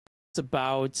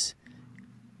about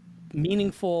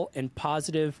meaningful and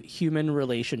positive human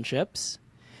relationships,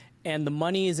 and the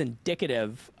money is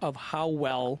indicative of how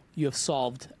well you have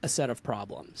solved a set of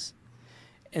problems.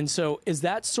 And so is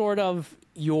that sort of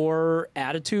your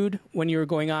attitude when you're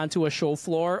going on to a show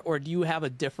floor, or do you have a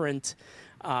different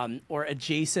or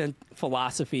adjacent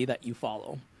philosophy that you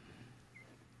follow?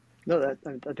 No,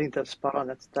 I think that's spot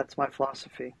on. That's my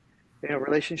philosophy.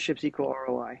 Relationships equal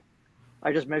ROI.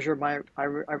 I just measure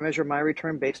I measure my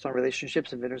return based on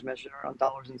relationships, and vendors measure on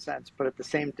dollars and cents. But at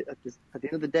the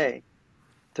end of the day,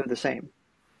 they're the same.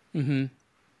 Mm-hmm.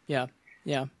 Yeah.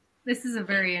 Yeah. This is a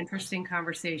very interesting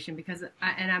conversation because,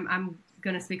 I'm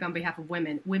going to speak on behalf of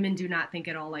women. Women do not think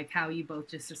at all like how you both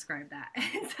just described that.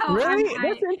 So really?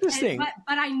 That's interesting. But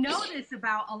I know this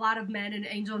about a lot of men and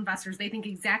angel investors. They think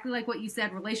exactly like what you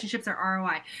said. Relationships are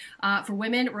ROI. For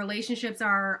women, relationships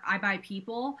are I buy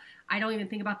people. I don't even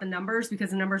think about the numbers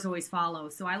because the numbers always follow.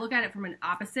 So I look at it from an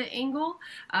opposite angle.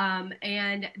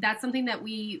 And that's something that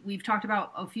we've talked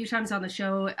about a few times on the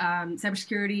show.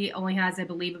 Cybersecurity only has, I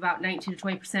believe, about 19 to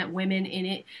 20% women in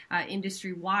it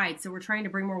industry wide. So we're trying to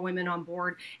bring more women on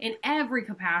board in every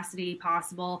capacity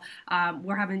possible.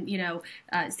 We're having,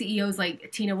 CEOs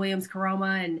like Tina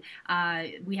Williams-Caroma,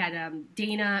 and we had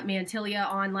Dana Mantilia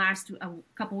on a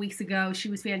couple weeks ago. She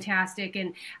was fantastic.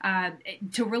 And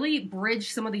to really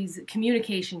bridge some of these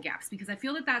communication gaps, because I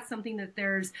feel that that's something that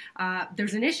there's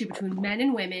an issue between men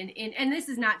and women, and this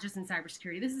is not just in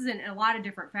cybersecurity. This is in a lot of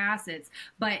different facets,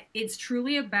 but it's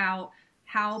truly about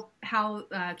how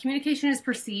communication is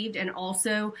perceived and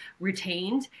also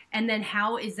retained, and then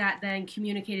how is that then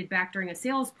communicated back during a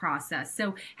sales process.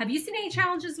 So have you seen any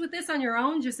challenges with this on your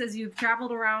own, just as you've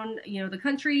traveled around the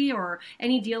country, or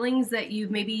any dealings that you've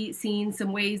maybe seen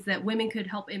some ways that women could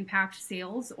help impact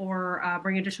sales or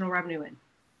bring additional revenue in?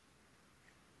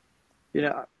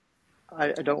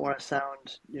 I don't want to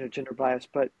sound gender biased,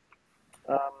 but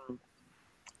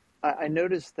I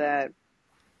noticed that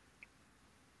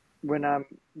when I'm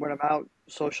out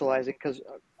socializing, because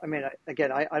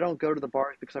I don't go to the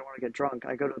bars because I want to get drunk.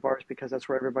 I go to the bars because that's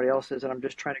where everybody else is, and I'm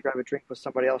just trying to grab a drink with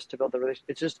somebody else to build the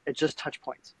relationship. It's just touch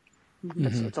points.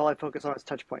 Mm-hmm. It's all I focus on is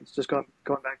touch points. Just going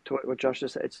back to what Josh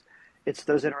just said. It's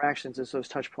those interactions, it's those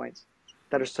touch points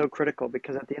that are so critical,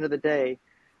 because at the end of the day,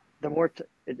 the more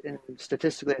and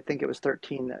statistically, I think it was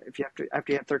 13.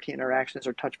 After you have 13 interactions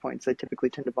or touch points, they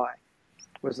typically tend to buy.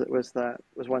 Was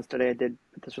one study I did,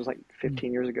 but this was like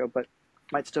 15 years ago, but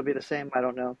might still be the same. I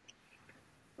don't know.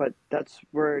 But that's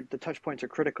where the touch points are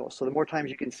critical. So the more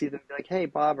times you can see them, be like, "Hey,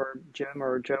 Bob," or Jim,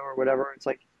 or Joe, or whatever. It's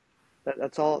like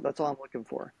that's all I'm looking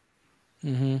for.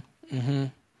 Mm-hmm. Mm-hmm.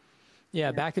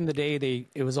 Yeah, back in the day,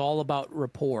 it was all about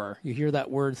rapport. You hear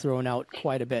that word thrown out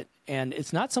quite a bit, and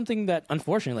it's not something that,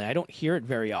 unfortunately, I don't hear it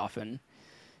very often.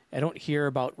 I don't hear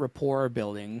about rapport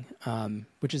building,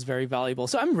 which is very valuable.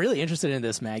 So I'm really interested in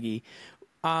this, Maggie.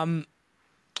 And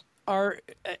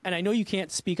I know you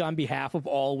can't speak on behalf of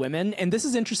all women, and this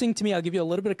is interesting to me. I'll give you a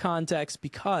little bit of context,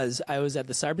 because I was at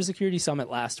the Cybersecurity Summit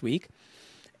last week,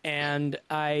 and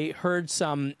I heard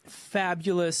some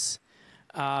fabulous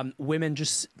women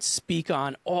just speak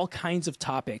on all kinds of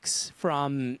topics,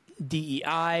 from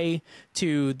DEI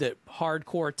to the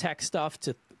hardcore tech stuff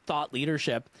to thought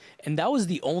leadership. And that was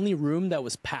the only room that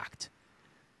was packed.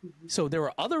 Mm-hmm. So there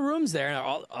were other rooms there,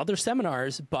 other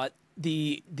seminars, but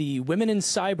the women in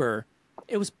cyber,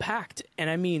 it was packed. And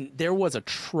I mean, there was a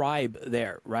tribe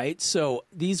there, right? So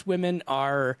these women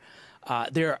are,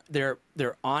 they're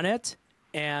on it.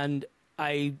 And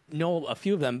I know a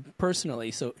few of them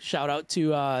personally, so shout out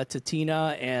to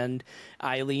Tina and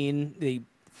Eileen, the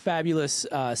fabulous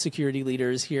security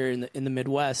leaders here in the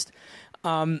Midwest.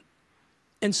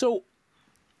 And so,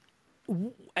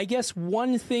 I guess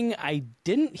one thing I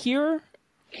didn't hear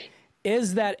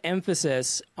is that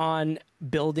emphasis on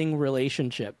building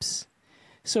relationships.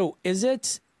 So, is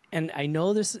it? And I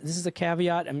know this is a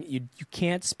caveat. I mean, you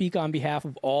can't speak on behalf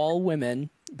of all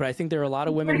women, but I think there are a lot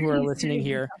of women who are listening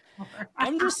here.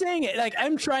 I'm just saying it. Like,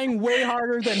 I'm trying way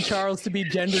harder than Charles to be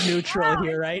gender neutral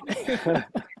here, right? I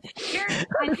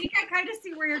think I kind of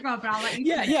see where you're going, but I'll let you.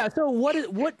 Yeah. So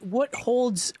what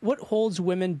holds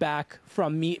women back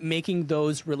from making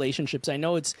those relationships? I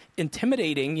know it's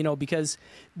intimidating, because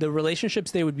the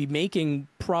relationships they would be making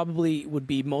probably would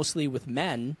be mostly with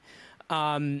men.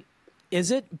 Is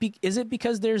it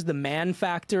because there's the man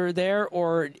factor there,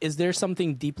 or is there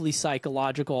something deeply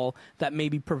psychological that may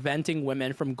be preventing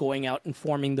women from going out and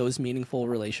forming those meaningful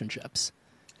relationships?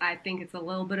 I think it's a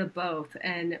little bit of both.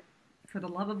 And for the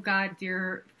love of God,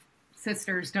 dear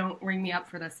sisters, don't ring me up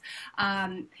for this.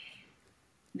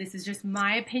 This is just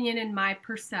my opinion and my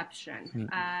perception.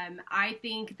 I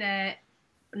think that,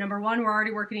 number one, we're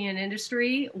already working in an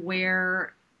industry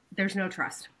where there's no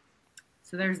trust.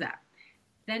 So there's that.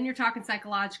 Then you're talking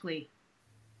psychologically.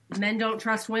 Men don't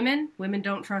trust women. Women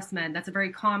don't trust men. That's a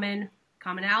very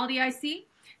commonality I see.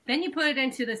 Then you put it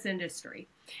into this industry.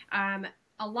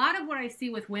 A lot of what I see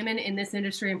with women in this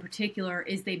industry in particular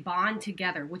is they bond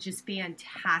together, which is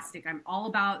fantastic. I'm all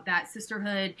about that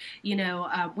sisterhood,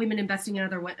 women investing in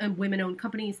other women-owned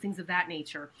companies, things of that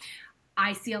nature.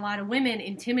 I see a lot of women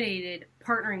intimidated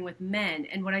partnering with men.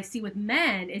 And what I see with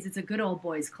men is it's a good old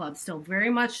boys club, still very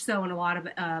much so in a lot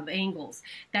of angles.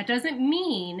 That doesn't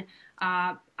mean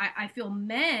I feel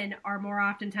men are more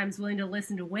oftentimes willing to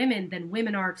listen to women than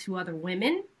women are to other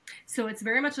women. So it's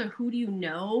very much a who do you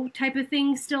know type of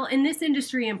thing still in this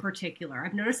industry in particular.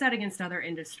 I've noticed that against other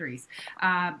industries.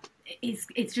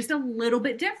 It's just a little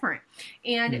bit different.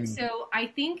 And so I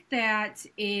think that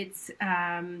it's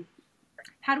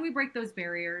how do we break those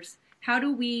barriers? How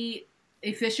do we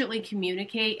efficiently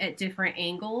communicate at different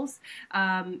angles?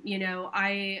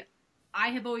 I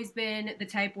have always been the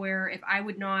type where if I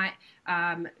would not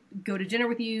go to dinner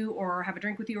with you or have a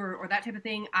drink with you or that type of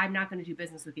thing, I'm not going to do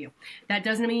business with you. That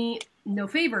doesn't mean no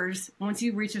favors once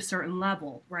you reach a certain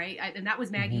level, right? And that was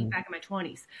Maggie back in my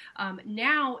 20s.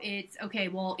 Now it's, okay,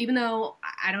 well, even though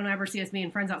I don't ever see us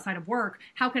being friends outside of work,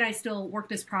 how could I still work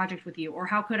this project with you? Or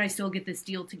how could I still get this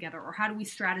deal together? Or how do we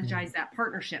strategize that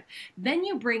partnership? Then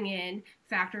you bring in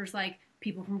factors like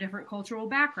people from different cultural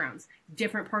backgrounds,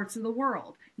 different parts of the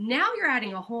world. Now you're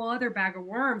adding a whole other bag of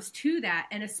worms to that.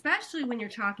 And especially when you're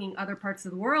talking other parts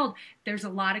of the world, there's a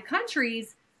lot of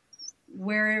countries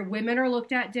where women are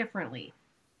looked at differently.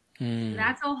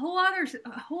 That's a whole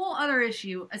other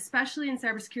issue, especially in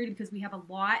cybersecurity, because we have a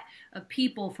lot of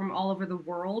people from all over the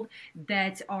world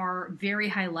that are very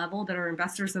high level, that are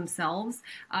investors themselves.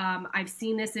 I've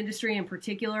seen this industry in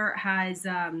particular has,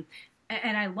 and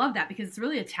I love that because it's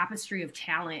really a tapestry of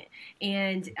talent.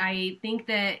 And I think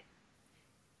that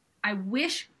I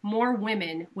wish more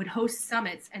women would host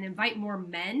summits and invite more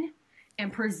men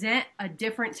and present a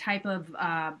different type of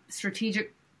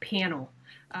strategic panel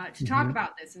to talk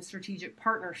about this and strategic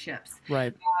partnerships.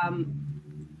 Right.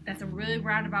 That's a really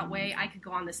roundabout way. I could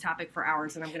go on this topic for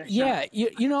hours, and I'm going to shut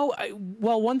up.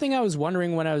 Well, one thing I was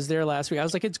wondering when I was there last week, I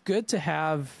was like, it's good to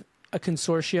have a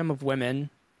consortium of women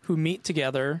who meet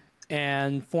together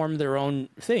and form their own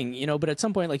thing, but at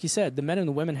some point, like you said, the men and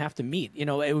the women have to meet.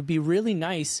 It would be really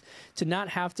nice to not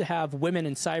have to have women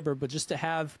in cyber, but just to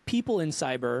have people in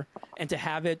cyber and to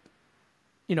have it,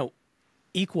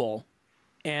 equal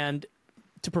and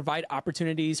to provide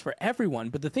opportunities for everyone.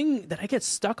 But the thing that I get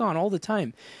stuck on all the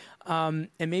time, and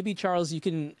maybe Charles, you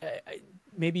can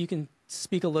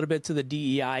speak a little bit to the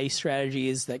DEI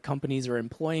strategies that companies are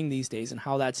employing these days and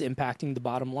how that's impacting the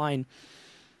bottom line.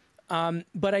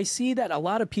 But I see that a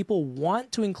lot of people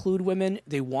want to include women.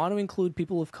 They want to include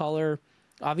people of color.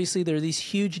 Obviously, there are these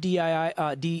huge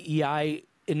DEI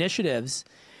initiatives.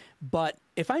 But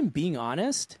if I'm being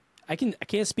honest, I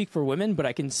can't speak for women, but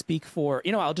I can speak for,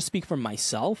 I'll just speak for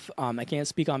myself. I can't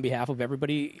speak on behalf of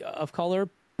everybody of color.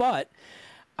 But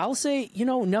I'll say,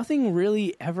 nothing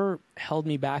really ever held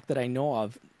me back that I know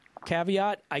of.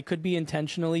 Caveat, I could be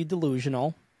intentionally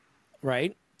delusional,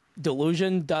 right?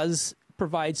 Delusion does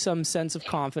provide some sense of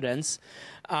confidence.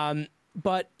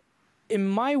 But in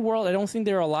my world, I don't think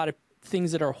there are a lot of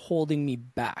things that are holding me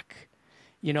back.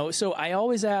 So I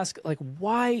always ask, like,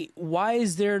 why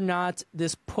is there not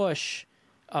this push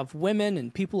of women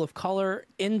and people of color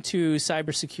into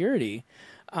cybersecurity?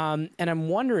 And I'm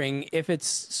wondering if it's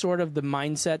sort of the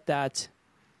mindset that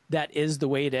is the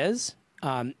way it is.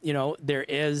 There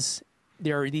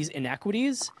are these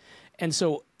inequities. And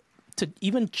so to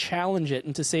even challenge it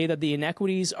and to say that the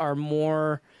inequities are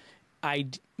more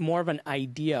of an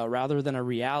idea rather than a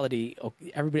reality.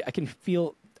 Everybody, I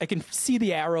can see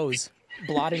the arrows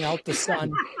blotting out the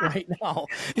sun right now.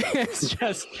 It's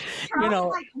just,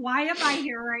 Charles, like, why am I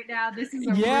here right now? This is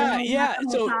a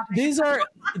So topic.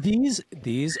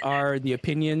 these are the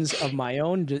opinions of my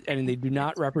own, and they do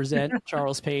not represent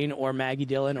Charles Payne or Maggie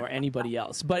Dillon or anybody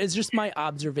else. But it's just my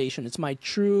observation. It's my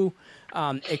true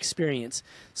experience.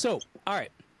 So, all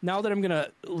right. Now that I'm going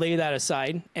to lay that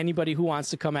aside, anybody who wants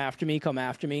to come after me, come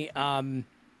after me.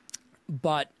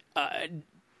 But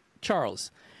Charles,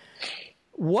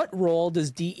 what role does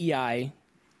DEI,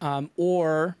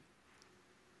 or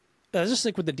let's just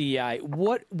stick with the DEI?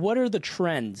 What are the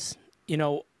trends?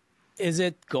 Is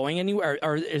it going anywhere?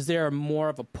 Or is there more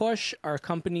of a push? Are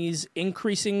companies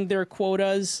increasing their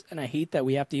quotas? And I hate that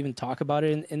we have to even talk about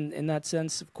it in that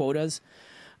sense of quotas.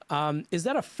 Is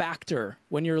that a factor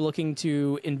when you're looking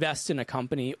to invest in a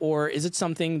company, or is it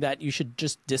something that you should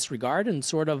just disregard and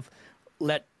sort of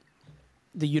let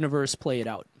the universe play it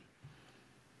out?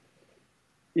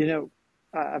 You know,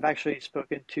 I've actually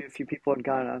spoken to a few people in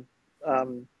Ghana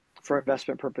for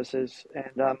investment purposes,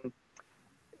 and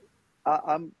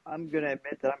I'm going to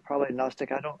admit that I'm probably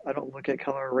agnostic. I don't look at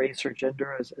color, race, or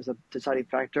gender as a deciding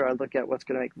factor. I look at what's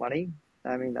going to make money.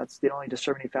 I mean, that's the only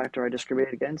discriminating factor I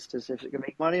discriminate against, is if it's going to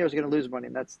make money or is it going to lose money.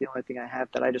 And that's the only thing I have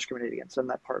that I discriminate against on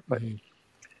that part. But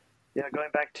going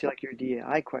back to like your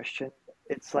DEI question,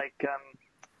 it's like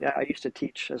yeah, I used to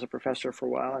teach as a professor for a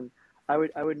while, and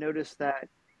I would notice that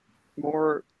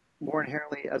more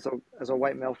inherently as a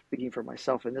white male, speaking for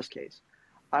myself in this case,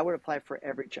 I would apply for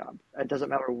every job. It doesn't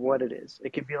matter what it is.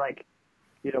 It could be like,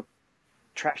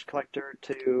 trash collector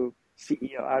to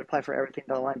CEO. I would apply for everything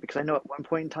down the line because I know at one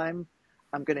point in time,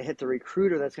 I'm going to hit the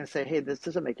recruiter that's going to say, hey, this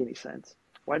doesn't make any sense.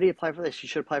 Why did you apply for this? You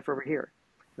should apply for over here.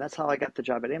 And that's how I got the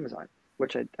job at Amazon,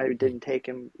 which I didn't take.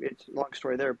 And it's a long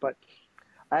story there. But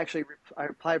I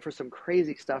applied for some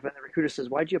crazy stuff. And the recruiter says,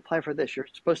 why'd you apply for this? You're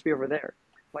supposed to be over there.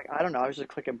 I'm like, I don't know. I was just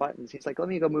clicking buttons. He's like, let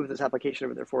me go move this application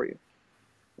over there for you.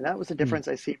 And that was the difference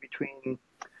I see between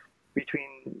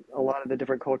a lot of the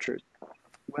different cultures.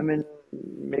 Women,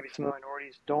 maybe some of the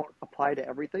minorities, don't apply to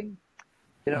everything.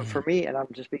 For me, and I'm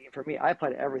just speaking for me, I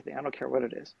apply to everything. I don't care what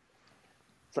it is.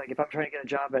 It's like if I'm trying to get a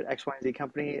job at X, Y, and Z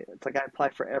company, it's like I apply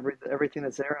for everything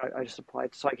that's there. And I just apply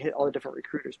so I can hit all the different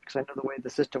recruiters because I know the way the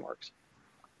system works.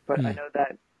 But I know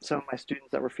that some of my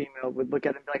students that were female would look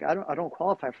at it and be like, I don't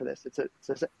qualify for this. It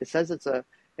says it's a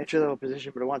entry-level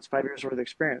position, but it wants 5 years worth of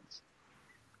experience.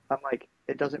 I'm like,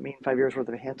 it doesn't mean 5 years worth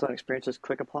of hands-on experience. Just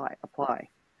click apply.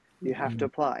 You have to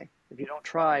apply. If you don't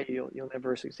try, you'll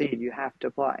never succeed. You have to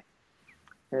apply.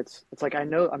 It's like I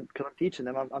know because I'm teaching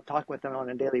them. I'm talking with them on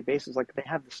a daily basis. Like they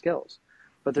have the skills,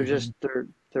 but they're just they're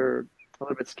a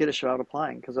little bit skittish about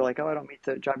applying because they're like, oh, I don't meet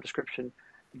the job description.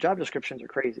 The job descriptions are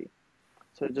crazy.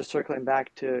 So just circling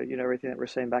back to everything that we're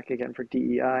saying back again for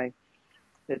DEI,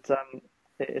 it's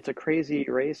a crazy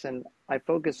race, and I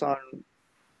focus on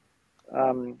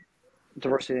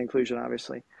diversity and inclusion,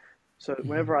 obviously. So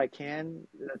whenever I can,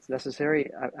 that's necessary,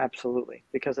 absolutely.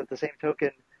 Because at the same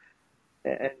token,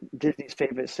 and Disney's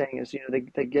favorite saying is,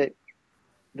 they get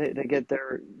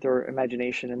their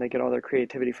imagination and they get all their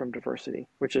creativity from diversity,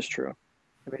 which is true.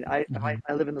 I mean, I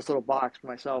live in this little box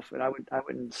myself, and I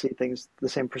wouldn't see things the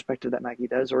same perspective that Maggie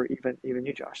does, or even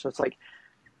you, Josh. So it's like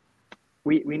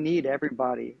we need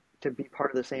everybody to be part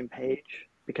of the same page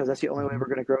because that's the only way we're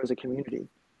going to grow as a community.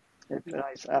 And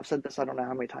I've said this I don't know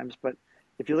how many times, but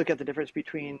if you look at the difference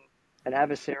between an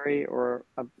adversary or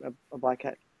a black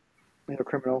hat,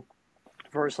 criminal,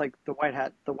 versus like the white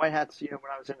hats, when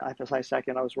I was in IFSI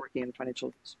second, I was working in the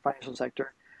financial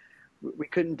sector. We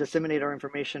couldn't disseminate our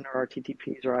information or our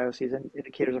TTPs or IOCs and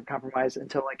indicators of compromise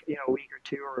until like, a week or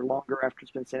two or longer after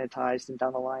it's been sanitized and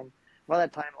down the line. By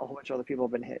that time, a whole bunch of other people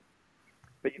have been hit.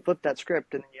 But you flip that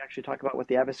script and then you actually talk about what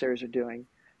the adversaries are doing.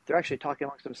 They're actually talking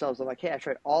amongst themselves. They're like, hey, I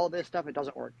tried all this stuff. It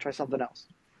doesn't work. Try something else.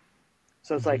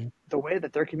 So it's like the way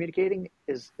that they're communicating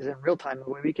is in real time. The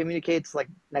way we communicate is like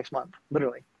next month,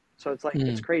 literally. So it's like,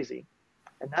 it's crazy.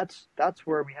 And that's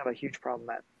where we have a huge problem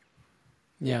at.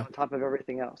 On top of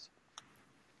everything else.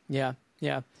 Yeah.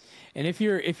 Yeah. And if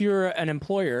you're an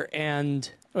employer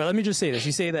and, well, let me just say this,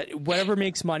 you say that whatever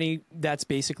makes money, that's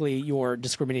basically your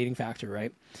discriminating factor,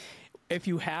 right? If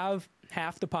you have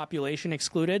half the population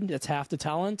excluded, that's half the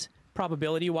talent,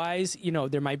 probability wise,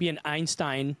 there might be an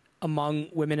Einstein among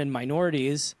women and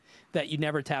minorities that you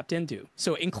never tapped into.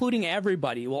 So including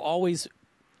everybody will always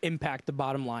impact the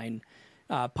bottom line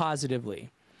positively.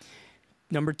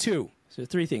 Number two, so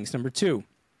three things. Number two,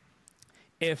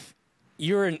 if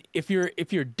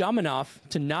you're dumb enough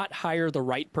to not hire the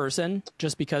right person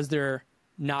just because they're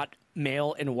not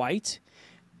male and white,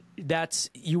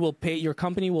 your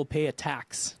company will pay a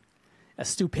tax, a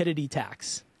stupidity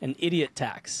tax, an idiot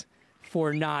tax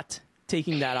for not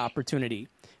taking that opportunity.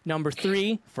 Number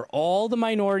three, for all the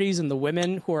minorities and the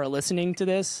women who are listening to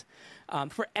this,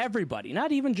 for everybody,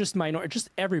 not even just just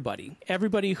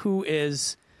everybody who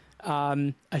is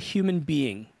a human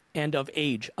being and of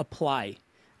age, apply,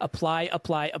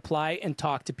 and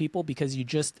talk to people because you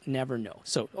just never know.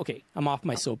 So, okay, I'm off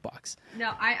my soapbox.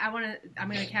 No, I'm going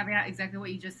to caveat exactly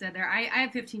what you just said there. I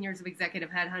have 15 years of executive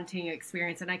headhunting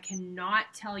experience, and I cannot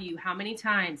tell you how many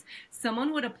times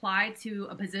someone would apply to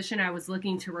a position I was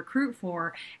looking to recruit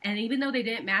for, and even though they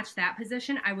didn't match that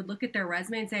position, I would look at their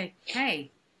resume and say,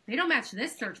 hey, they don't match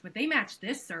this search, but they match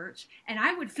this search. And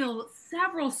I would fill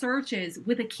several searches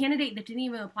with a candidate that didn't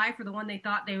even apply for the one they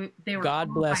thought they were. God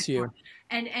bless you. For.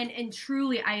 And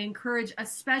truly, I encourage,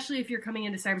 especially if you're coming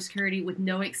into cybersecurity with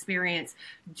no experience,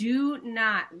 do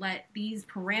not let these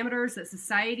parameters that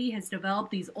society has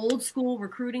developed, these old school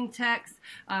recruiting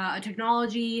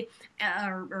technology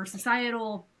or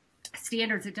societal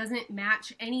standards, it doesn't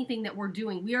match anything that we're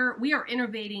doing. We are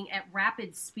innovating at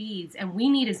rapid speeds, and we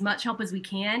need as much help as we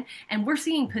can. And we're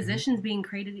seeing positions being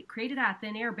created out of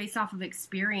thin air based off of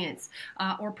experience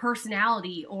or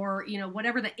personality, or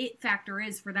whatever the it factor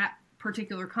is for that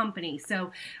particular company.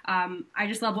 So I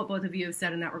just love what both of you have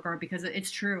said in that regard, because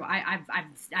it's true.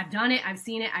 I've done it. I've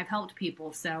seen it. I've helped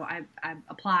people. So I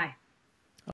apply.